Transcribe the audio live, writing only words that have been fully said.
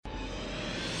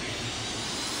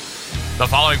The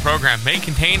following program may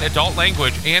contain adult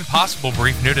language and possible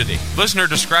brief nudity. Listener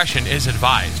discretion is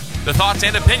advised. The thoughts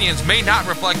and opinions may not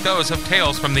reflect those of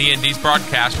Tales from the Indies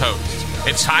broadcast hosts.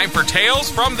 It's time for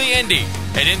Tales from the Indie,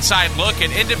 an inside look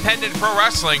at independent pro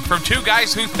wrestling from two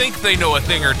guys who think they know a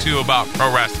thing or two about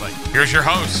pro wrestling. Here's your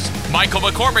hosts, Michael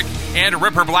McCormick and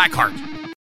Ripper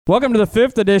Blackheart. Welcome to the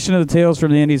 5th edition of the Tales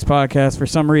from the Indies podcast. For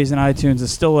some reason, iTunes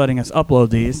is still letting us upload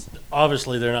these.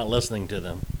 Obviously, they're not listening to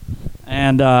them.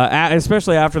 And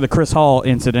especially after the Chris Hall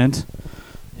incident.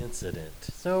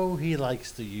 So he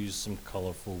likes to use some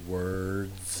colorful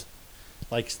words.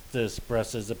 Likes to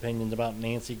express his opinions about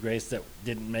Nancy Grace that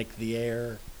didn't make the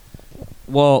air.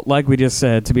 Well, like we just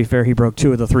said, to be fair, he broke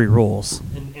 2 of the 3 rules.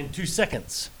 In 2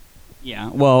 seconds.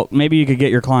 Yeah, well, maybe you could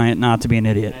get your client not to be an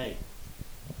idiot. Hey,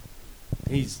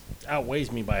 he's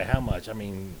outweighs me by how much? I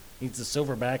mean, he's a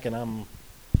silverback and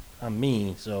I'm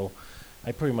me, so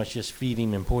I pretty much just feed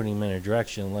him and point him in a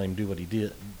direction and let him do what he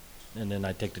did. And then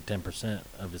I take the 10%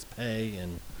 of his pay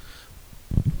and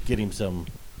get him some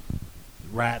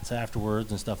rats afterwards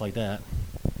and stuff like that.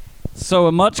 So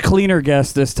a much cleaner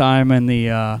guest this time in the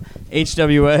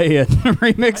HWA and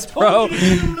Remix Pro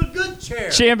good chair.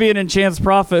 champion and Chance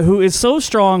Prophet, who is so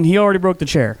strong he already broke the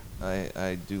chair.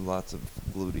 I do lots of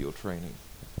gluteal training.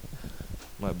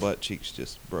 My butt cheeks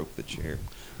just broke the chair.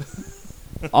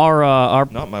 Our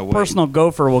Not my weight. personal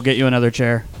gopher will get you another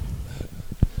chair.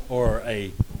 Or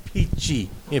a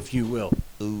peachy, if you will.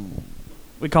 Ooh.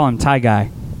 We call him Tie Guy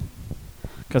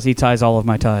because he ties all of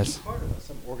my ties. Part of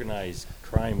some organized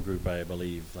crime group, I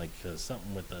believe, like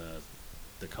something with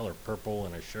the color purple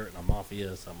and a shirt and a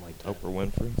mafia, something like that. Oprah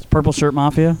Winfrey. It's Purple Shirt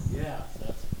Mafia. Yeah,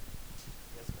 that's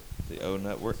The O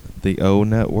Network. The O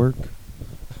Network.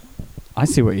 I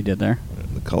see what you did there.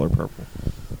 The color purple.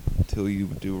 Until you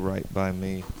do right by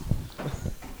me.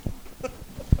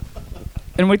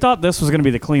 And we thought this was going to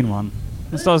be the clean one.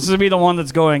 So this would be the one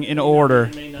that's going in order.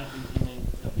 It may not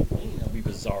be clean. It'll be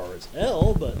bizarre as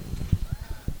hell, but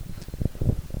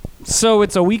So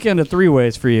it's a weekend of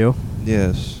 3-ways for you.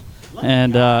 Yes.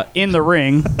 And in the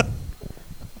ring,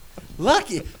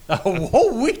 lucky a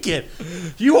whole weekend.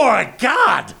 You are a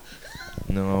god.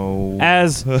 No.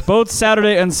 as both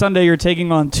Saturday and Sunday you're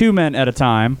taking on 2 men at a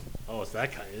time. Oh, it's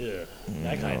that kind of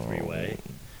 3-way.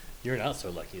 You're not so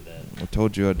lucky then. I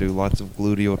told you I do lots of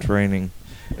gluteal training.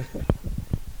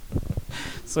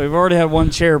 So we've already had 1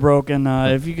 chair broken.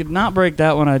 If you could not break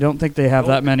that one, I don't think they have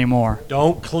that many more.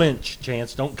 Don't clinch,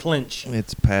 Chance. Don't clinch.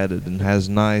 It's padded and has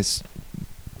nice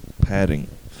padding.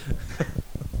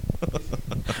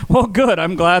 Well, good.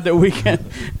 I'm glad that we can.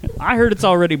 I heard it's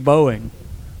already bowing.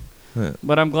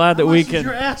 But I'm glad that How we much does can.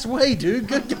 your ass weigh, dude?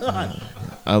 Good God.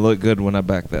 I look good when I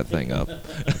back that thing up.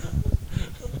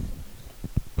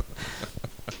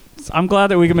 I'm glad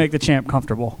that we can make the champ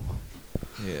comfortable.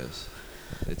 Yes.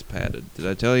 It's padded. Did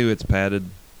I tell you it's padded?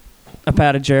 A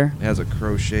padded chair. It has a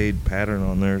crocheted pattern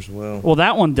on there as well. Well,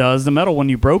 that one does. The metal one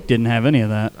you broke didn't have any of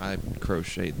that. I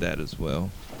crocheted that as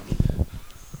well.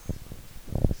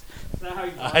 Is that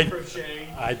how you crochet?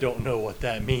 I don't know what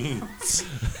that means.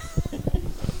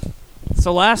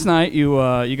 So last night you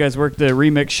guys worked the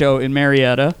remix show in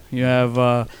Marietta. You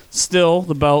have still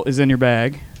the belt is in your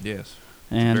bag, Yes.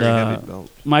 and Very heavy belt.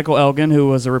 Michael Elgin, who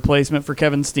was a replacement for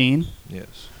Kevin Steen,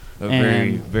 Yes. A And-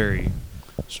 very, very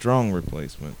strong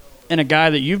replacement. and a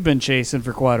guy that you've been chasing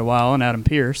for quite a while, and Adam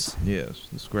Pierce. Yes.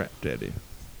 The Scrap Daddy,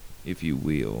 if you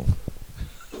will.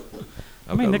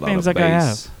 How many I've got a lot nicknames of that guy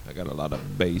bass. have? I got a lot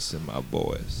of bass in my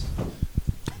voice.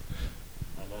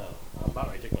 I know. I'm about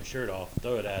ready to take my shirt off.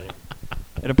 Throw it at him.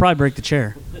 It'll probably break the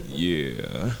chair.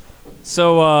 Yeah.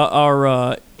 So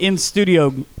our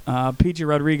in-studio Peachy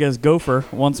Rodriguez Gopher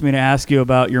wants me to ask you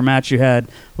about your match you had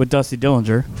with Dusty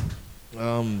Dillinger.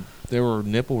 There were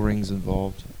nipple rings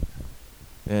involved,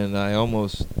 and I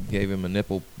almost gave him a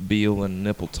nipple beel and a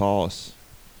nipple toss,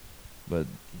 but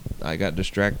I got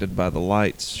distracted by the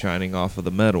lights shining off of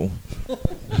the metal,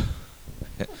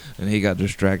 and he got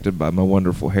distracted by my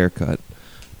wonderful haircut.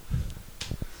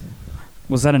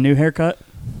 Was that a new haircut?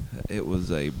 It was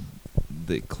the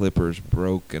clippers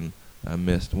broke, and I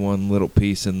missed one little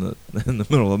piece in the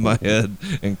middle of my head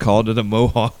and called it a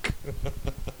mohawk.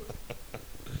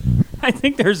 I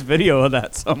think there's video of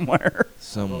that somewhere.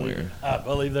 Somewhere. I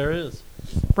believe there is.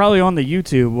 Probably on the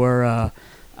YouTube where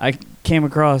I came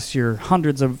across your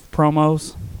hundreds of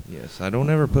promos. Yes, I don't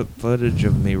ever put footage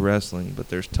of me wrestling, but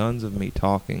there's tons of me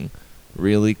talking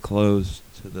really close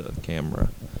to the camera.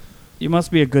 You must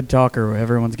be a good talker where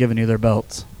everyone's giving you their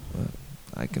belts.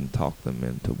 I can talk them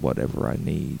into whatever I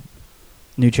need.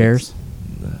 New chairs?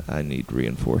 I need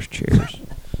reinforced chairs.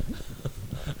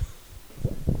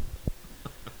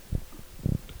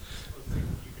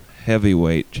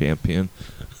 heavyweight champion.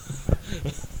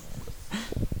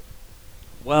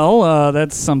 Well,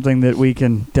 that's something that we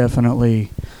can definitely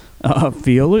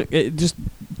feel. Just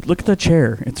look at the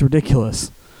chair; it's ridiculous.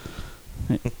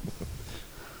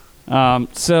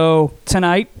 So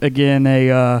tonight, again,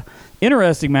 a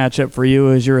interesting matchup for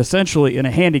you as you're essentially in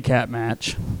a handicap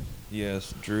match.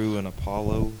 Yes, Drew and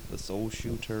Apollo, the Soul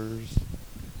Shooters,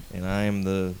 and I am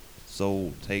the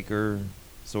Soul Taker,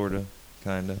 sorta,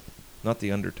 kinda. Not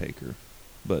the Undertaker,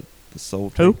 but the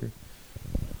Soul Who? Taker.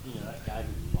 That guy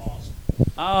who lost.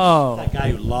 Oh, That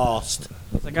guy who lost.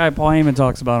 that's the guy Paul Heyman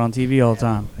talks about on TV all the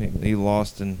time. He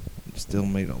lost and still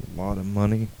made a lot of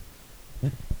money.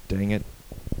 Dang it.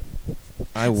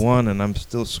 I won and I'm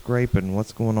still scraping.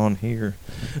 What's going on here?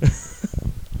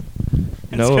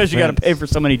 It's because you got to offense. pay for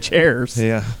so many chairs.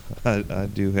 Yeah, I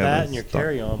do have That a and your stock.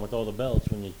 carry-on with all the belts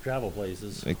when you travel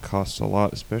places. It costs a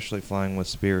lot, especially flying with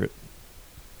Spirit.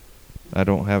 I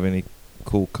don't have any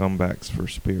cool comebacks for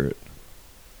Spirit.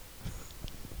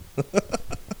 I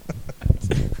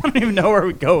don't even know where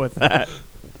we go with that.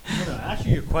 Ask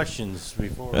you your questions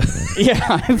before. Yeah,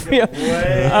 I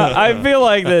feel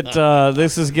like that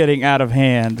this is getting out of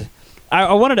hand.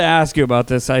 I wanted to ask you about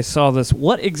this. I saw this.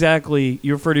 What exactly,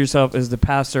 you refer to yourself as the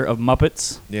pastor of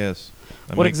Muppets. Yes.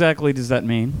 What exactly does that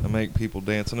mean? I make people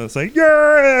dance and I say,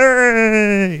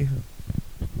 "Yay!"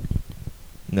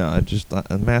 No,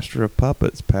 a master of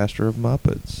puppets, pastor of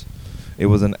Muppets. It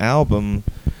was an album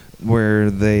where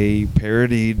they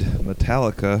parodied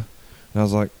Metallica, and I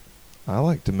was like, I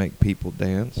like to make people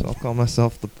dance. I'll call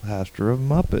myself the pastor of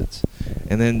Muppets.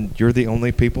 And then you're the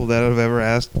only people that have ever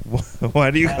asked,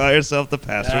 why do you call yourself the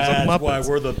pastors of That's Muppets? why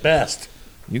we're the best.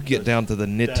 You get down to the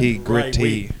That's nitty right.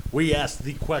 gritty We ask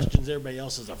the questions everybody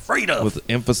else is afraid of. with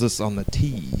emphasis on the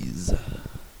T's.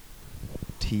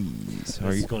 T's.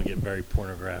 This is going to get very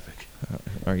pornographic.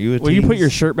 Are you a Will you put tease? your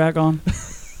shirt back on?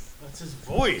 That's his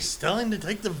voice. Tell him to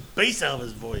take the bass out of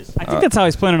his voice. I think that's how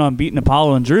he's planning on beating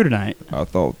Apollo and Drew tonight. I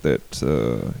thought that,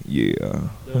 yeah.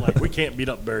 They're like, we can't beat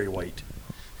up Barry White.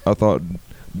 I thought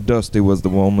Dusty was the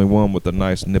only one with the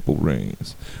nice nipple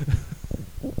rings.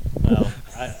 Well,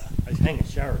 I hang a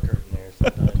shower curtain there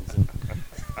sometimes.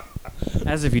 And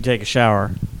As if you take a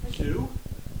shower. I do.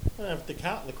 If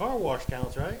the car wash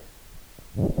counts, right?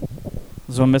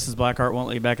 This is when Mrs. Blackheart won't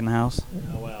let you back in the house.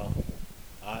 Oh, well.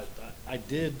 I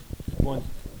did one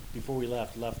before we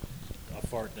left a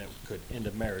fart that could end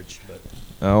a marriage, but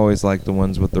I always like the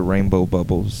ones with the rainbow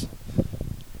bubbles.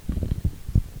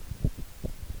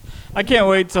 I can't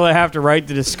wait till I have to write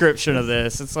the description of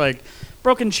this. It's like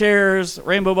broken chairs,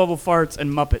 rainbow bubble farts,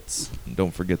 and Muppets.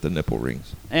 Don't forget the nipple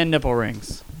rings. And nipple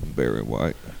rings. Very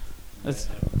white. That's,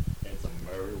 it's a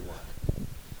very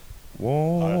white.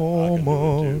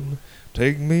 Woman,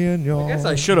 take me in your... I guess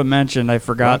I should have mentioned, I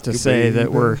forgot to Rock you, say that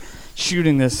baby. we're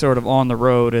shooting this sort of on the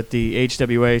road at the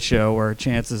HWA show where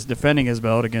Chance is defending his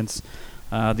belt against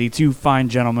the two fine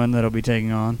gentlemen that he'll be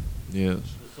taking on. Yes.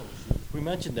 We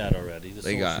mentioned that already. The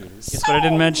They Soul got- Shooters. Yes, but I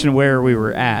didn't mention where we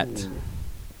were at. We are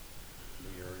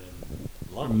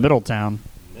in London, Middletown.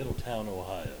 Middletown,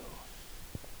 Ohio,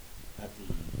 at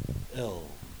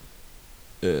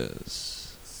the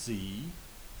S. LC.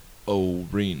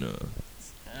 Arena.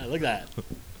 Look at that.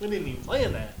 We didn't even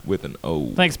plan that. With an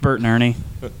O. Thanks, Bert and Ernie.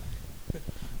 What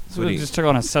So do we you- just took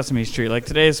on a Sesame Street. Like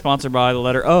today is sponsored by the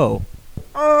letter O.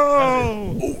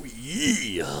 Oh! Oh,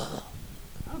 yeah.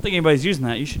 I don't think anybody's using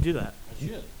that. You should do that. I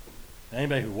should.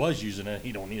 Anybody who was using it,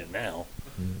 he don't need it now.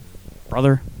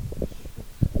 Brother.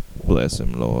 Bless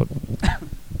him, Lord.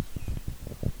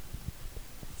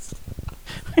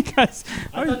 Guys,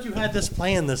 I thought you had this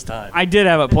plan this time. I did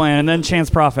have it planned, and then Chance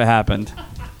Profit happened.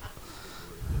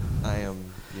 I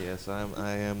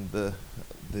am the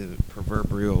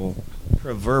proverbial.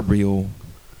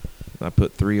 I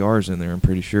put 3 R's in there. I'm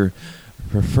pretty sure.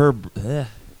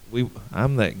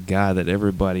 I'm that guy that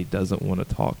everybody doesn't want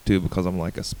to talk to because I'm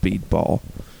like a speedball.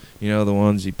 You know, the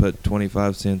ones you put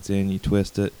 25 cents in, you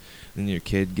twist it, and your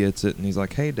kid gets it, and he's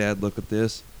like, "Hey, Dad, look at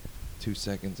this." 2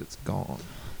 seconds, it's gone.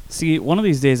 See, one of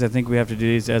these days I think we have to do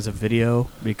these as a video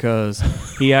because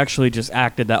he actually just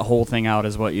acted that whole thing out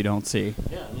as what you don't see.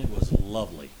 Yeah, and it was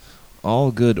lovely.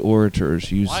 All good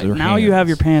orators use their Now you have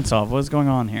your hands. pants off. What's going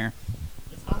on here?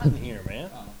 It's hot in here, man.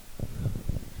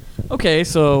 Okay,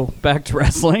 so back to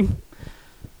wrestling.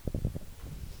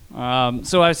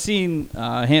 So I've seen,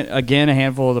 again, a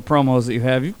handful of the promos that you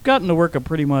have. You've gotten to work a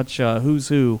pretty much who's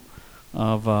who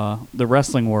of the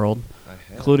wrestling world,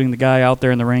 including the guy out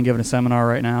there in the ring giving a seminar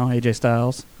right now, AJ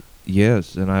Styles.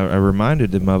 Yes, and I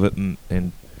reminded him of it,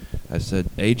 and I said,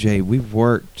 AJ, we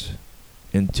worked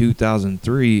in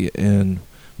 2003 in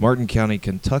Martin County,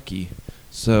 Kentucky,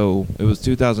 So it was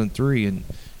 2003, and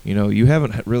you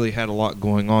haven't really had a lot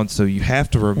going on, so you have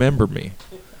to remember me.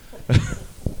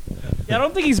 Yeah, I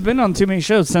don't think he's been on too many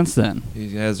shows since then.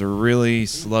 He has a really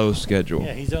slow schedule.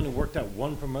 Yeah, he's only worked out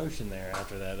one promotion there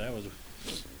after that. That was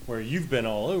where you've been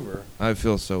all over. I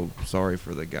feel so sorry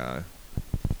for the guy.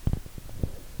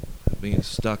 Being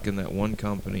stuck in that one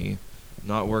company,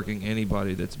 not working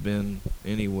anybody that's been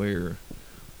anywhere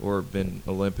or been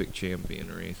Olympic champion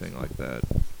or anything like that.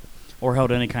 Or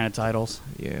held any kind of titles.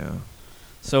 Yeah.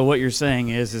 So what you're saying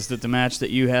is that the match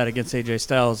that you had against AJ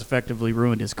Styles effectively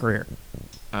ruined his career.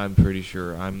 I'm pretty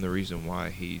sure I'm the reason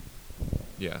why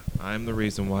I'm the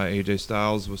reason why AJ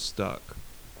Styles was stuck.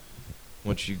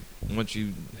 Once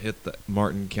you hit the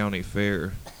Martin County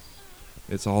Fair,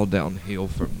 it's all downhill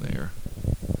from there.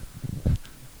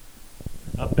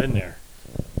 I've been there.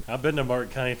 I've been to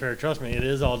Martin County Fair. Trust me, it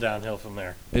is all downhill from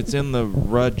there. It's in the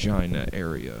Regina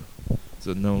area. It's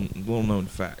a little known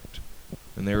fact.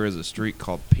 And there is a street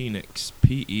called Penix,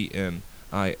 Penix.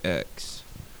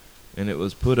 And it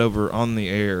was put over on the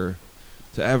air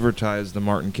to advertise the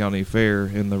Martin County Fair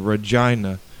in the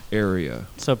Regina area.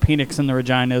 So Penix in the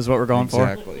Regina is what we're going for?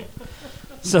 Exactly.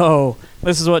 So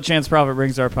this is what Chance Profit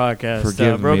brings to our podcast.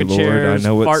 Forgive broken me, Lord. chairs, I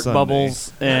know it's fart Sunday.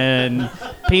 bubbles, and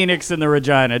Penix in the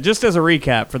Regina. Just as a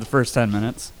recap for the first 10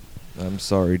 minutes. I'm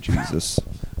sorry, Jesus.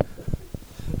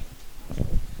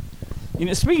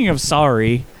 Speaking of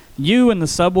sorry, you in the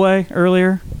subway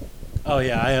earlier. Oh,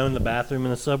 yeah, I own the bathroom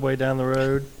in the subway down the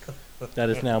road.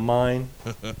 That is now mine.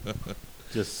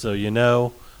 Just so you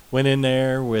know. Went in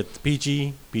there with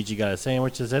Peachy. Peachy got a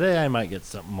sandwich. I said, hey, I might get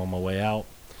something on my way out.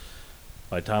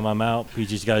 By the time I'm out,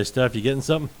 Peachy's got his stuff. You getting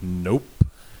something? Nope.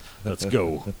 Let's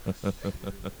go.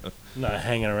 Not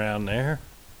hanging around there.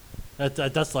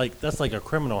 That's like a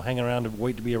criminal hanging around to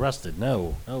wait to be arrested.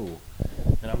 No. And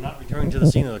I'm not returning to the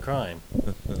scene of the crime.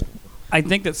 I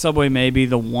think that Subway may be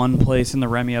the one place in the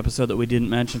Remy episode that we didn't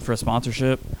mention for a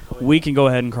sponsorship. We can go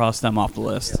ahead and cross them off the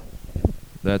list.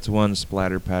 That's one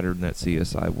splatter pattern that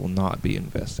CSI will not be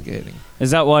investigating.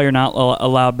 Is that why you're not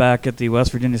allowed back at the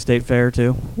West Virginia State Fair,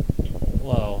 too?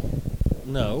 Well,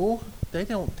 no. They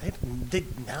don't.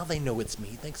 Now they know it's me.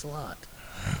 Thanks a lot.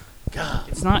 God.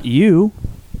 It's not you.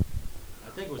 I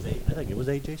think it was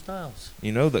AJ Styles.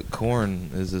 You know that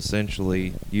corn is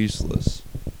essentially useless.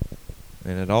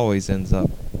 And it always ends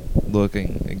up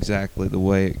looking exactly the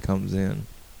way it comes in.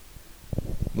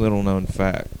 Little known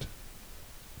fact.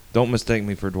 Don't mistake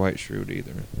me for Dwight Schrute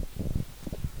either.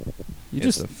 You It's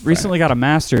just a fact. recently got a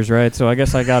master's, right? So I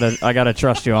guess I gotta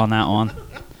trust you on that one.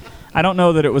 I don't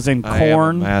know that it was in I am a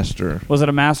corn. master. Was it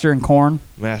a master in corn?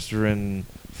 Master in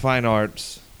fine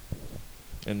arts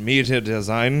and media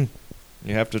design.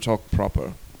 You have to talk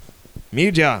proper.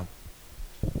 Media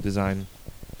design.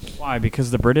 Why?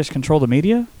 Because the British control the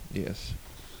media? Yes.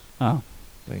 Oh,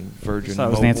 Like Virgin that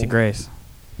was Mobile. Nancy Grace.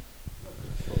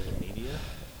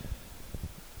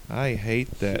 I hate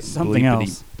that. Something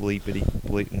else. Bleepity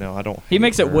bleep. No, I don't. He hate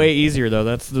makes it her. way easier, though.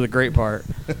 That's the great part.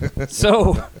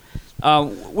 So,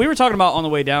 we were talking about on the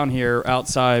way down here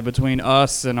outside between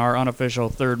us and our unofficial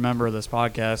third member of this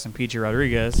podcast, and Peachy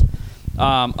Rodriguez,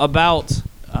 about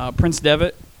Prince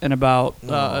Devitt and about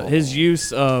his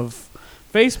use of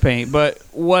face paint. But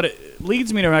what it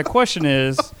leads me to my question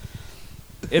is,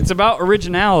 it's about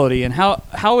originality, and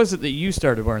how is it that you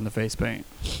started wearing the face paint?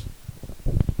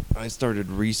 I started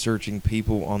researching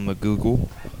people on the Google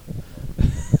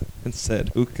and said,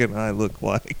 "Who can I look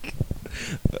like?"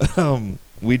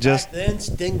 We just Back then,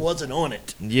 Sting wasn't on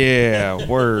it.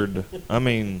 word. I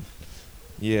mean,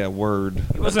 word.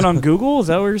 It wasn't on Google? Is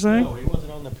that what you're saying? No, he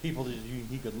wasn't on the people that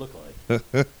he could look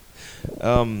like.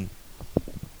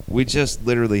 We just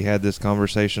literally had this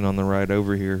conversation on the ride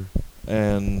over here,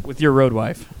 and With your road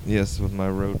wife. yes, with my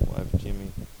road wife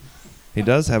Jimmy. He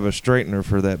does have a straightener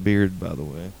for that beard, by the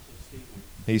way.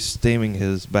 He's steaming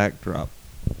his backdrop.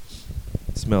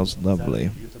 It smells lovely.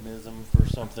 Is that a euphemism for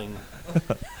something?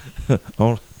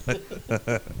 Oh,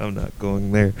 I'm not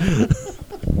going there.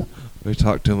 We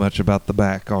talked too much about the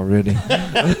back already.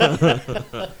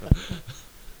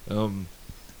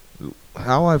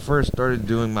 How I first started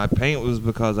doing my paint was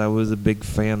because I was a big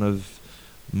fan of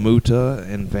Muta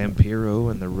and Vampiro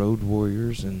and the Road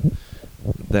Warriors and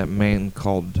that man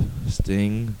called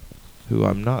Sting, who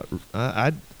I'm not.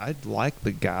 I'd like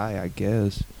the guy, I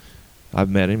guess. I've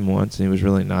met him once and he was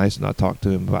really nice, and I talked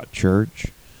to him about church.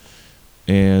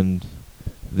 And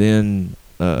then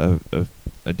a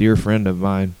dear friend of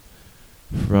mine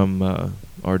from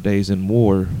our days in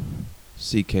war,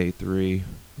 CK3,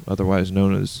 otherwise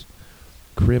known as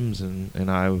Crimson,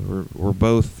 and I were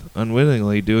both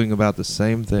unwittingly doing about the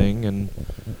same thing, and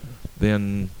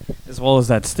then As well as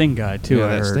that Sting guy, too, yeah, I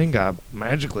that heard. Sting guy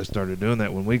magically started doing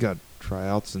that when we got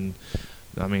tryouts, and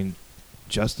I mean,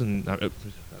 Justin,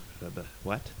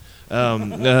 what?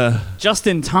 Just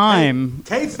in time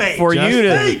Kayfabe. for you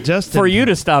to Justin, for you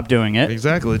to stop doing it.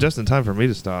 exactly, just in time for me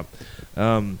to stop.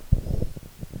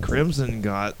 Crimson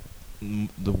got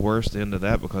the worst end of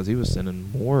that because he was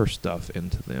sending more stuff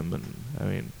into them, and I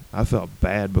mean, I felt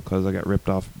bad because I got ripped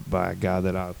off by a guy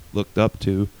that I looked up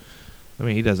to. I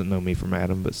mean, he doesn't know me from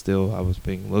Adam, but still, I was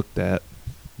being looked at.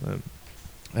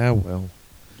 Well.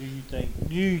 Do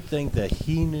you think that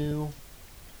he knew,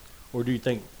 or do you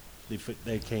think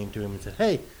they came to him and said,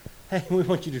 "Hey, we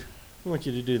want you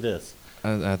to do this"?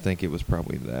 I think it was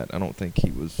probably that. I don't think he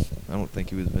was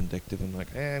vindictive and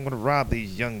like, I'm gonna rob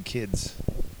these young kids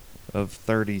of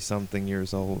 30-something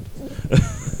years old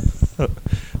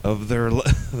of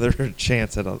their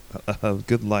chance at a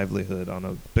good livelihood on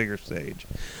a bigger stage.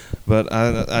 But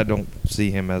I don't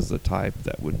see him as the type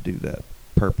that would do that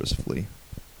purposefully.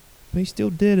 But he still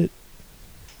did it.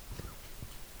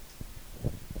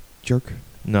 Jerk.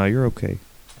 No, you're okay.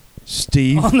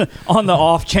 Steve. on the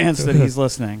off chance that he's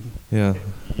listening. Yeah.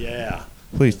 Yeah.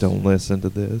 Please don't listen to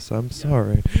this. I'm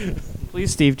sorry.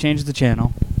 Please, Steve, change the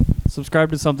channel.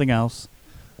 Subscribe to something else.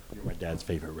 You're my dad's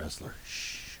favorite wrestler.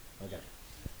 Shh.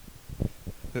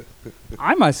 Okay.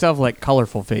 I myself like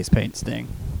colorful face paint Sting.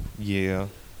 Yeah.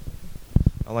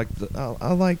 I liked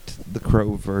the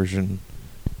Crow version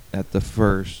at the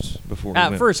first before.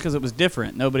 At first, because it was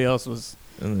different. Nobody else was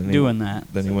and then doing that.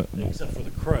 Then he went. Except for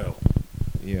the Crow.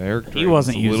 Yeah, Eric. He Draven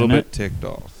wasn't was a using little it. bit ticked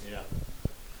off. Yeah.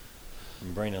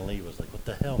 And Brandon Lee was like, "What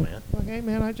the hell, man?" Like, hey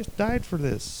man, I just died for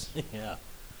this. Yeah.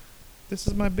 This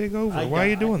is my big over. I Why are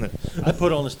you died. doing it? I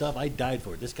put on the stuff. I died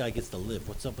for it. This guy gets to live.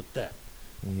 What's up with that?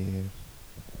 Yeah.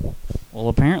 Well,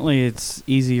 apparently it's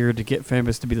easier to get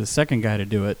famous to be the second guy to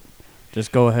do it.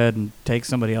 Just go ahead and take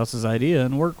somebody else's idea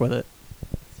and work with it.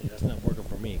 See, that's not working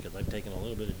for me because I've taken a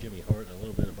little bit of Jimmy Hart, a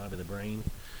little bit of Bobby the Brain,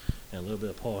 and a little bit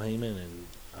of Paul Heyman, and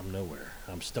I'm nowhere.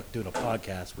 I'm stuck doing a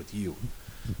podcast with you.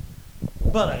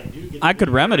 But I do get. I could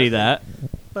remedy that.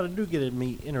 But I do get to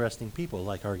meet interesting people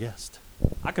like our guest.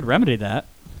 I could remedy that.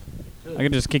 I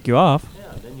could just kick you off.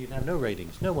 Yeah, then you'd have no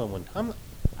ratings. No one would.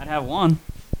 I'd have one.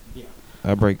 Yeah.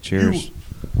 I break chairs.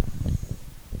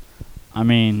 I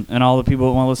mean, and all the people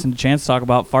that want to listen to Chance talk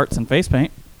about farts and face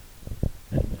paint.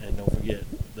 And don't forget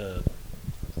the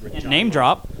And name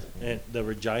drop. and the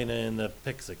Regina and the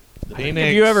Pixie. Phoenix.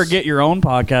 If you ever get your own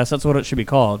podcast, that's what it should be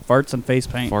called. Farts and face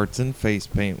paint. Farts and face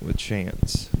paint with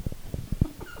Chance.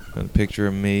 And a picture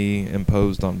of me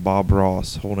imposed on Bob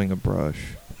Ross holding a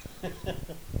brush.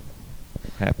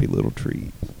 Happy little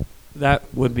treat. That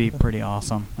would be pretty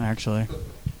awesome, actually.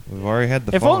 We've already had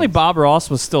the. If only phones. Bob Ross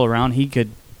was still around, he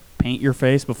could paint your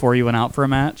face before you went out for a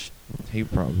match.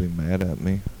 He'd probably be mad at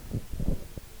me.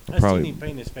 I Probably- seen him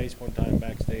paint his face one time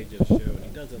backstage at a show, and he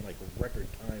does it in like a record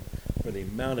time for the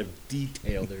amount of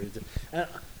detail there is. I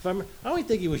don't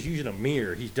think he was using a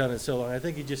mirror. He's done it so long. I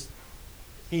think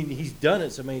he's done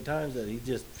it so many times that he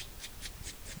just.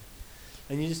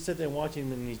 And you just sit there and watch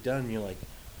him, and he's done, and you're like,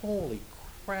 holy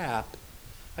crap.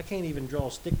 I can't even draw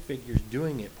stick figures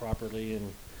doing it properly,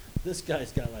 and this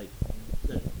guy's got like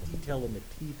the detail in the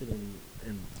teeth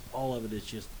and all of it is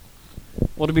just.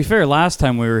 Well, to be fair, last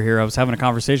time we were here, I was having a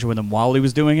conversation with him while he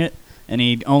was doing it, and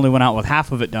he only went out with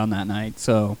half of it done that night.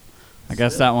 So I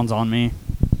guess that one's on me.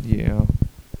 Yeah.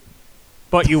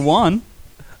 But you won.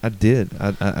 I did.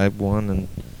 I won, and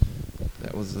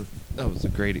that was a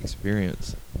great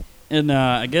experience. And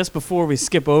I guess before we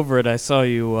skip over it, I saw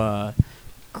you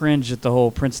cringe at the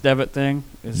whole Prince Devitt thing.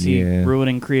 Is he Yeah.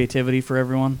 ruining creativity for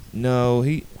everyone? No,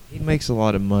 he makes a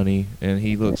lot of money, and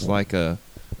he looks like a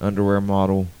underwear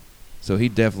model, so he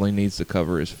definitely needs to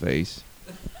cover his face.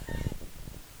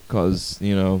 Because,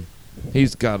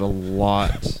 he's got a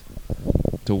lot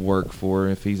to work for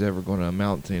if he's ever going to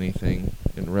amount to anything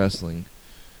in wrestling.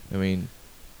 I mean,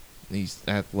 he's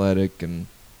athletic and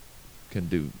can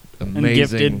do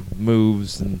amazing gifted.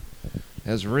 moves and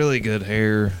has really good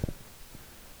hair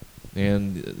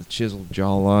and chiseled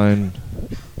jawline,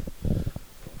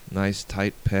 nice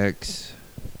tight pecs.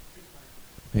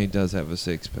 He does have a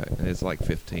six-pack. It's like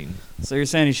 15. So you're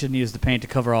saying he shouldn't use the paint to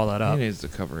cover all that up? He needs to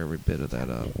cover every bit of that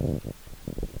up.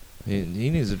 He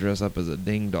needs to dress up as a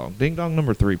ding-dong. Ding-dong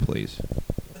number 3, please.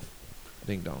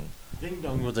 Ding-dong. Ding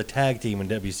Dong was a tag team in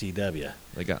WCW.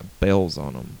 They got bells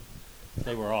on them.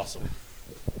 They were awesome.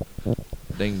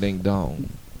 Ding-ding-dong.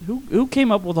 Who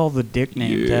came up with all the dick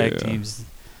name tag teams?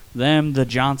 Them, the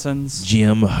Johnsons.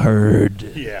 Jim Herd.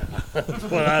 Yeah,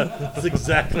 that's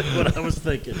exactly what I was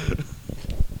thinking.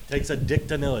 Takes a dick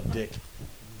to know a dick.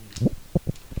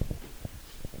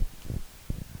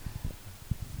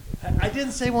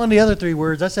 didn't say one of the other 3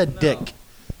 words. I said dick.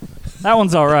 That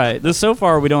one's all right. So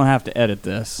far, we don't have to edit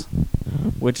this,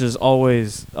 which is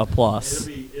always a plus.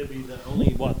 It'll be the only,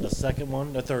 the second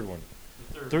one? The third one.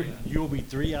 You will be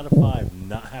 3 out of 5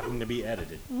 not having to be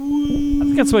edited. I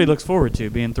think that's what he looks forward to,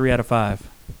 being 3 out of 5.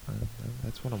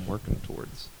 That's what I'm working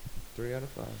towards. 3 out of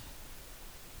 5.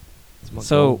 That's my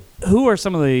So, goal. who are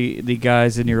some of the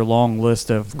guys in your long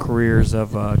list of careers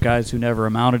of guys who never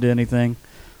amounted to anything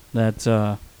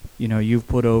that you've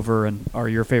put over and are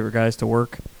your favorite guys to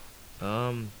work?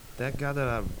 That guy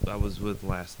that I was with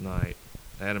last night,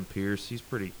 Adam Pierce, he's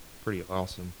pretty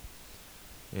awesome.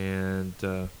 And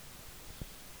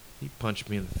he punched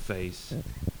me in the face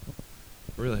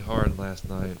really hard last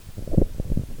night.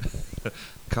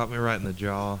 Caught me right in the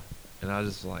jaw, and I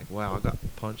was just like, wow, I got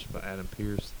punched by Adam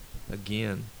Pierce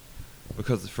again.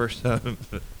 Because the first time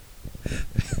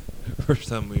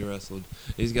we wrestled,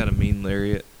 he's got a mean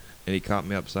lariat, and he caught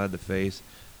me upside the face,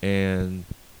 and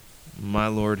my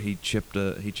lord, he chipped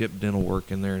dental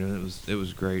work in there, and it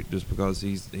was great just because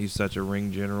he's such a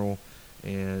ring general,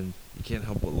 and you can't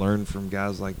help but learn from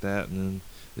guys like that. And then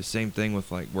the same thing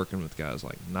with like working with guys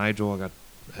like Nigel.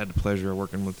 Had the pleasure of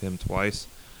working with him twice,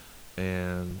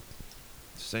 and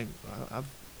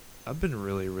I've been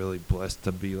really, really blessed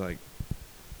to be like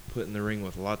put in the ring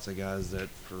with lots of guys that,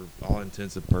 for all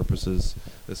intents and purposes,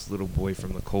 this little boy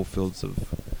from the coal fields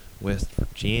of West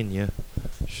Virginia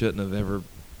shouldn't have ever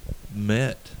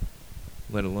met,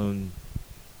 let alone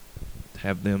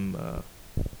have them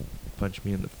punch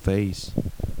me in the face.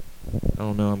 I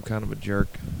don't know, I'm kind of a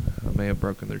jerk. I may have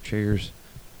broken their chairs.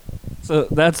 So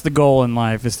that's the goal in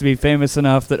life, is to be famous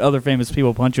enough that other famous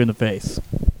people punch you in the face.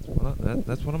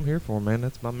 That's what I'm here for, man.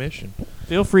 That's my mission.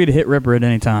 Feel free to hit Ripper at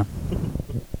any time.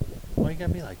 Why you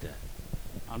gotta be like that?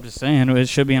 I'm just saying, it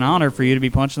should be an honor for you to be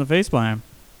punched in the face by him.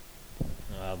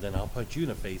 Then I'll punch you in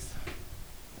the face.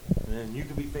 And then you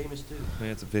can be famous too. Man,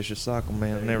 it's a vicious cycle,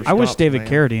 man. It never I wish stops, David man.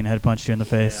 Carradine had punched you in the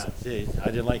face. Yeah, see, I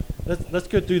didn't like. Let's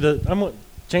go through the.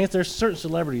 Chance, there's certain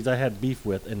celebrities I had beef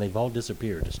with, and they've all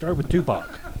disappeared. It started with Tupac.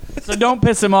 So don't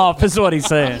piss him off, is what he's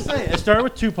saying. It started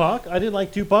with Tupac. I didn't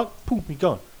like Tupac. Poof, he's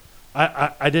gone.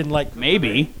 I didn't like.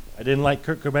 Maybe. I didn't like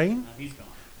Kurt Cobain. He's gone.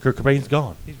 Kurt Cobain's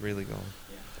gone. He's really gone.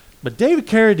 But David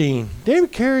Carradine.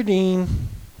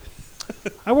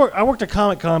 I worked at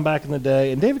Comic-Con back in the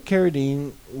day, and David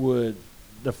Carradine would,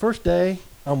 the first day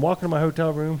I'm walking to my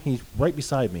hotel room, he's right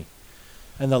beside me.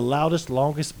 And the loudest,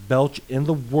 longest belch in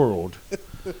the world.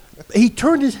 He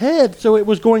turned his head so it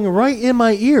was going right in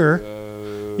my ear.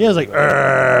 He was like,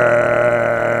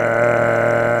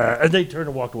 and they turned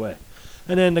and walked away.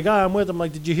 And then the guy I'm with, I'm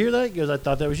like, did you hear that? He goes, I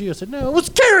thought that was you. I said, no, it was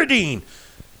Carradine.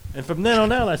 And from then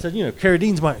on out, I said,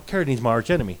 Carradine's my arch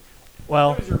enemy.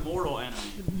 Well, Who's your mortal enemy?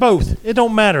 both. It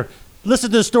don't matter.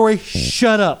 Listen to the story.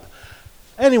 Shut up.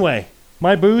 Anyway,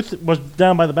 my booth was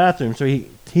down by the bathroom, so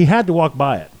he had to walk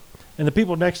by it. And the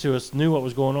people next to us knew what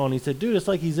was going on. He said, dude, it's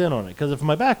like he's in on it. Because if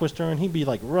my back was turned, he'd be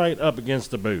like right up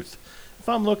against the booth. If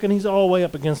I'm looking, he's all the way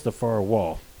up against the far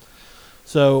wall.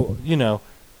 So,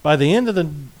 by the end of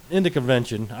the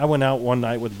convention, I went out one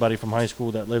night with a buddy from high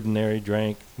school that lived in there. He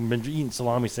drank. We've been eating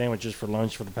salami sandwiches for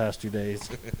lunch for the past 2 days.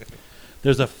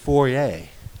 There's a foyer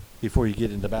before you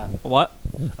get into battle. What?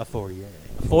 A foyer.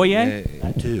 Foyer?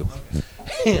 That too.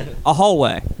 A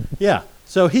hallway. Yeah.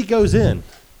 So he goes in.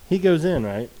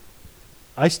 Right?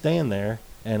 I stand there,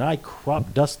 and I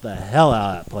crop dust the hell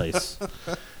out of that place.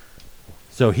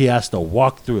 So he has to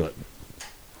walk through it.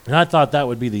 And I thought that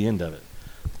would be the end of it.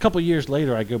 A couple of years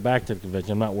later, I go back to the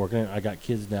convention. I'm not working it. I got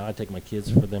kids now. I take my kids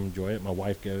for them to enjoy it. My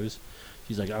wife goes.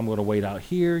 She's like, I'm going to wait out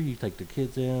here. You take the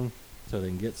kids in so they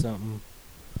can get something.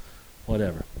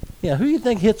 Whatever. Yeah, who do you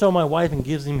think hits on my wife and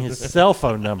gives him his cell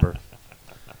phone number?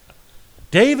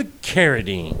 David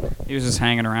Carradine. He was just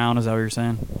hanging around, is that what you're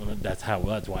saying? Well, that's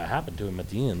why it happened to him at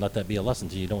the end. Let that be a lesson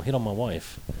to you. Don't hit on my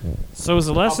wife. So is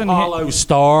the lesson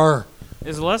Star.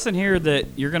 Is the lesson here that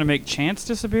you're going to make Chance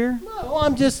disappear?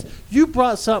 No, you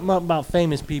brought something up about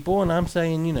famous people, and I'm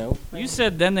saying, You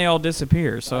said then they all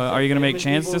disappear. So are you going to make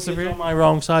Chance disappear? On my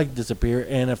wrong side disappear,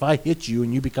 and if I hit you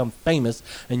and you become famous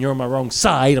and you're on my wrong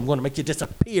side, I'm going to make you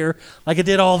disappear like I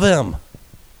did all them.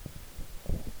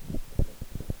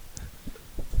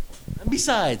 And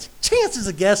besides, Chance is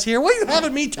a guest here. Why are you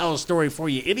having me tell a story for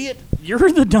you, idiot?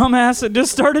 You're the dumbass that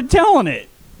just started telling it.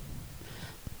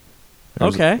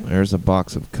 There's a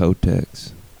box of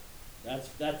Kotex. That's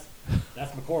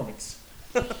McCormick's.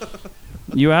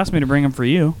 You asked me to bring them for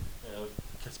you.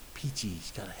 Because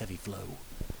Peachy's got a heavy flow.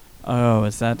 Oh,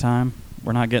 it's that time?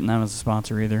 We're not getting them as a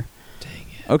sponsor either. Dang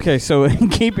it. Okay, so in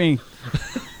keeping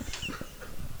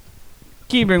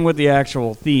keeping with the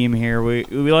actual theme here, we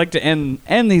like to end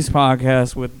these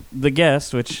podcasts with the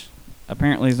guest, which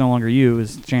apparently is no longer you,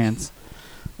 is Chance.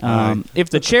 If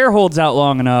the chair holds out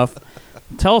long enough,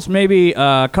 tell us maybe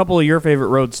a couple of your favorite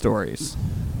road stories.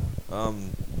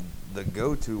 The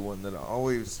go-to one that I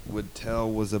always would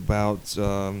tell was about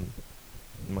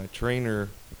my trainer.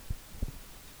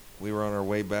 We were on our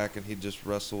way back, and he just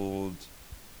wrestled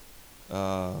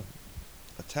a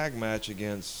tag match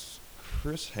against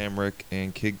Chris Hamrick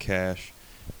and Kid Cash.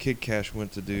 Kid Cash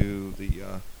went to do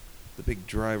the big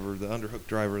driver, the underhook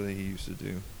driver that he used to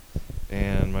do.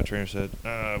 And my trainer said,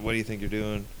 what do you think you're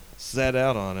doing? Sat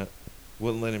out on it.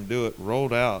 Wouldn't let him do it.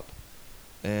 Rolled out.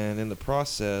 And in the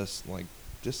process, like,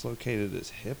 dislocated his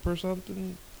hip or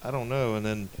something. I don't know. And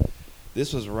then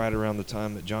this was right around the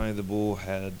time that Johnny the Bull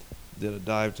did a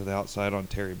dive to the outside on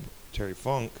Terry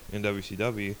Funk in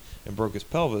WCW and broke his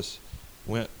pelvis.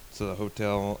 Went to the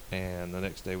hotel, and the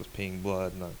next day was peeing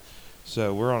blood.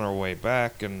 So we're on our way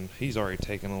back, and he's already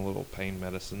taken a little pain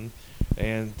medicine.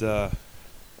 And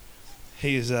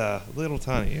he's little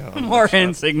tiny. More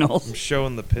hand signals. I'm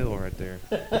showing the pill right there.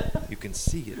 You can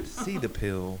see it. See the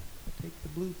pill. Take the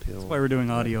blue pill. That's why we're doing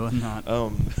audio and not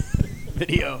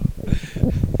video.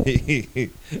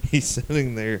 He's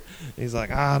sitting there. He's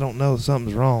like, I don't know.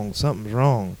 Something's wrong. Something's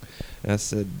wrong. And I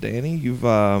said, Danny, you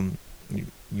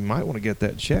might want to get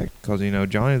that checked because,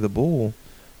 Johnny the Bull,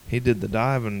 he did the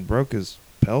dive and broke his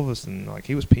pelvis, and like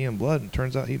he was peeing blood, and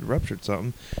turns out he'd ruptured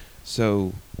something.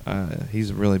 So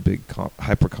he's a really big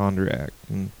hypochondriac,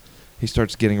 and he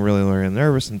starts getting really, really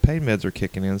nervous, and pain meds are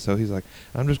kicking in. So he's like,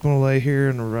 I'm just going to lay here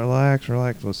and relax.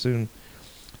 Well, soon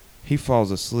he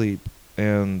falls asleep.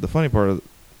 And the funny part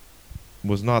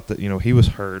was not that, he was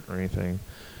hurt or anything.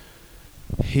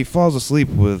 He falls asleep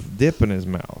with dip in his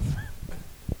mouth.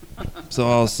 So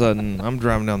all of a sudden, I'm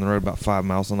driving down the road about 5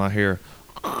 miles, and I hear,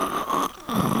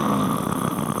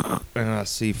 and I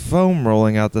see foam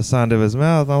rolling out the side of his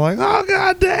mouth. I'm like, oh,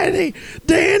 God, Danny,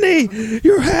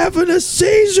 you're having a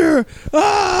seizure.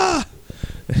 Ah!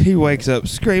 He wakes up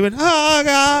screaming, oh,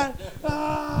 God,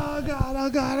 oh, God, oh,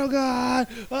 God, oh, God.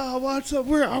 Oh, what's up?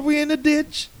 Are we in the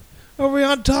ditch? Are we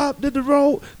on top? Did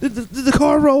the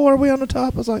car roll? Are we on the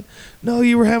top? I was like, no,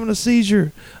 you were having a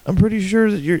seizure. I'm pretty sure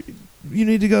that you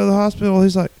need to go to the hospital.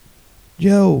 He's like,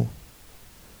 Joe,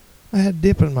 I had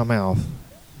dip in my mouth.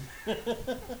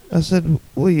 I said,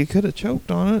 well, you could have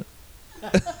choked on it.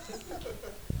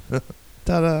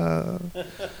 Ta-da.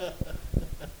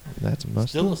 That's mustard.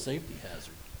 Still a safety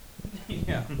hazard.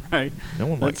 Yeah, right. No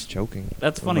one likes choking.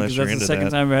 That's funny because that's the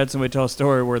second time I had somebody tell a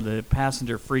story where the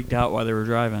passenger freaked out while they were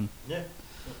driving. Yeah.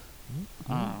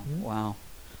 Wow.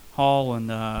 Hall and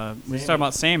we was talking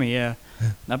about Sammy, yeah.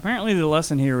 Now, apparently the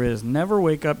lesson here is never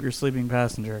wake up your sleeping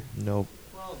passenger. Nope.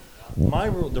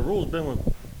 Well, the rule's been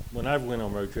when I've went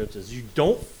on road trips is you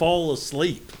don't fall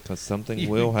asleep. Because something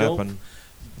will happen.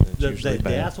 The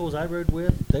assholes I rode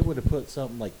with, they would have put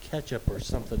something like ketchup or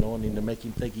something on him to make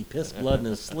him think he pissed blood in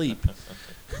his sleep.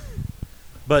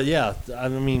 But yeah, I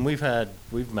mean, we've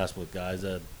messed with guys.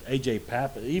 AJ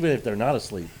Papp, even if they're not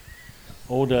asleep.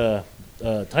 Old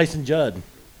Tyson Judd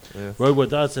rode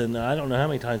with us, and I don't know how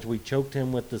many times we choked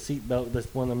him with the seatbelt,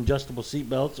 this one of them adjustable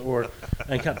seatbelts,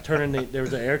 and kept turning. There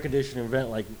was an air conditioning vent,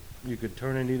 like you could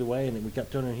turn it either way, and then we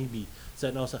kept turning. He'd be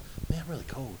sitting outside, man, really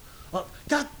cold. Oh,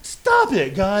 God, stop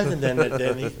it, guys! And then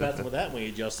he's messing with that when he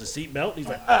adjusts the seatbelt. He's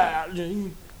like, ah.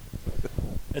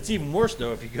 It's even worse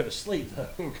though if you go to sleep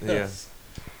though.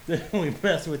 Then we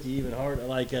mess with you even harder.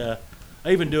 Like I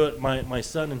even do it. My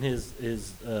son and his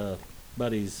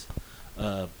buddies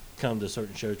come to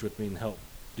certain shows with me and help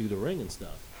do the ring and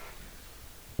stuff.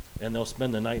 And they'll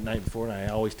spend the night before, and I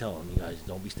always tell them, you guys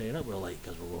don't be staying up real late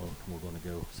because we're going to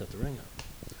go set the ring up.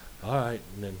 All right,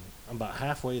 and then I'm about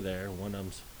halfway there. One of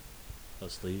them's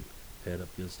asleep, head up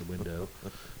against the window.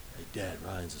 Hey, Dad,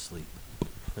 Ryan's asleep.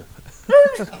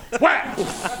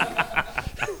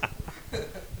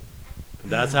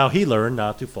 That's how he learned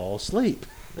not to fall asleep.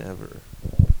 Never.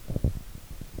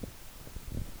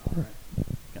 All right.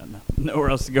 Got nowhere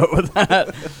else to go with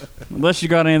that. Unless you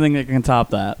got anything that can top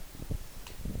that.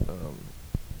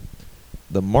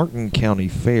 The Martin County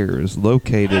Fair is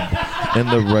located in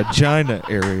the Regina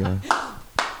area.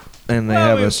 And they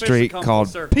have a street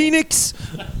called Phoenix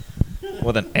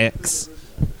with an X.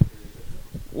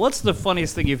 What's the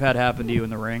funniest thing you've had happen to you in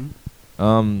the ring?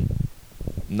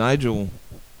 Nigel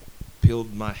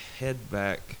peeled my head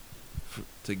back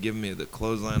to give me the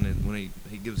clothesline, and when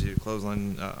he gives you a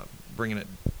clothesline, bringing it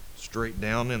straight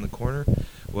down in the corner.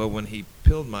 Well, when he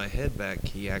peeled my head back,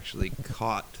 he actually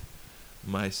caught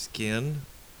my skin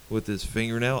with his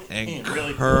fingernail and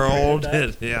Really curled curled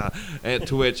it. Yeah. And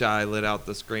to which I let out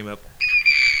the scream of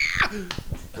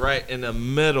right in the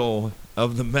middle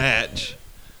of the match.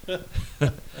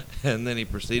 And then he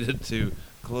proceeded to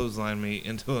clothesline me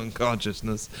into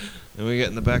unconsciousness. And we get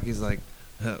in the back. He's like,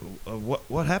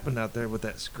 what happened out there with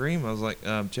that scream? I was like,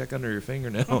 check under your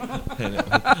fingernail. And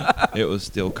it was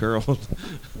still curled.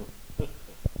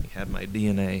 He had my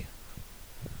DNA.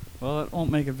 Well, it won't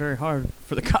make it very hard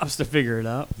for the cops to figure it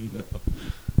out. No.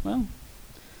 Well,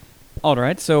 all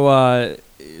right. So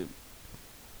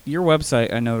your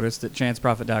website, I noticed, at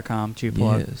chanceprofit.com, Chief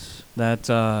Plug, Yes,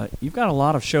 that you've got a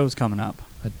lot of shows coming up.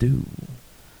 I do.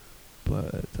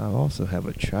 But I also have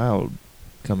a child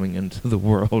coming into the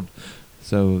world.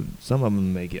 So some of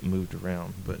them may get moved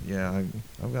around. But yeah,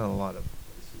 I've got a lot of...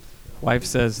 Wife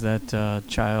says that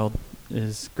child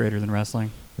is greater than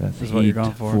wrestling. That's is what you're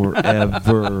going for.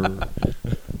 Forever.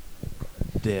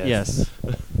 Death. Yes.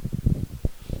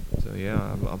 So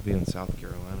yeah, I'll be in South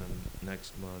Carolina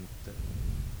next month, and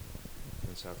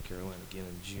in South Carolina again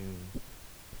in June,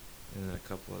 and then a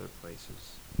couple other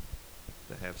places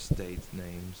that have state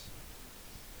names,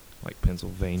 like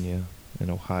Pennsylvania and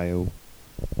Ohio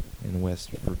and West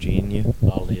Virginia.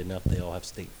 Oddly enough, they all have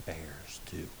state fairs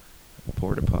too.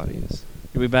 Porta potties.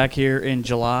 You'll be back here in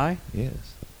July.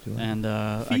 Yes. July. And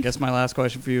I guess my last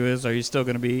question for you is, are you still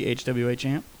going to be HWA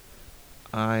champ?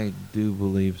 I do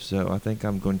believe so. I think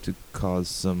I'm going to cause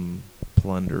some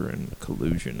plunder and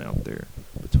collusion out there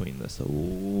between the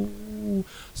soul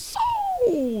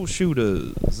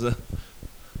shooters.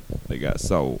 They got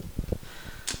soul.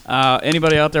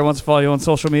 Anybody out there wants to follow you on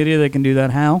social media, they can do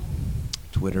that how?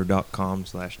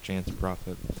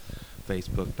 Twitter.com/ChanceProfit,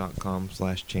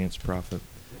 Facebook.com/ChanceProfit,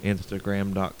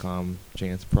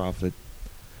 Instagram.com/ChanceProfit,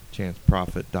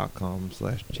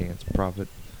 ChanceProfit.com/ChanceProfit.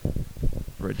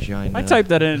 Regina. I typed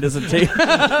that in. It doesn't take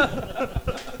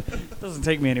doesn't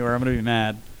take me anywhere. I'm gonna be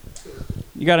mad.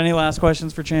 You got any last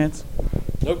questions for Chance?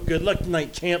 Nope. Good luck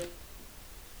tonight, champ.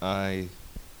 I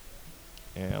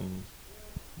am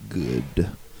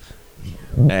good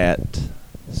at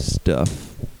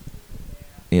stuff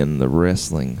in the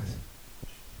wrestling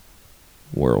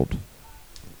world.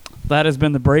 That has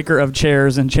been the breaker of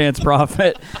chairs and Chance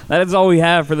Profit. That is all we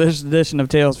have for this edition of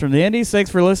Tales from the Indies.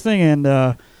 Thanks for listening,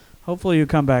 and hopefully you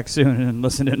come back soon and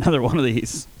listen to another one of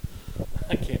these.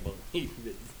 I can't believe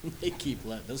it. They keep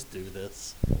letting us do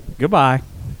this. Goodbye.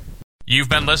 You've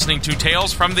been listening to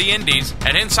Tales from the Indies,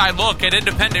 an inside look at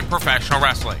independent professional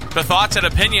wrestling. The thoughts and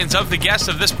opinions of the guests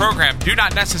of this program do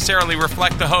not necessarily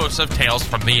reflect the hosts of Tales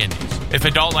from the Indies. If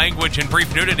adult language and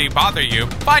brief nudity bother you,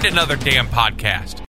 find another damn podcast.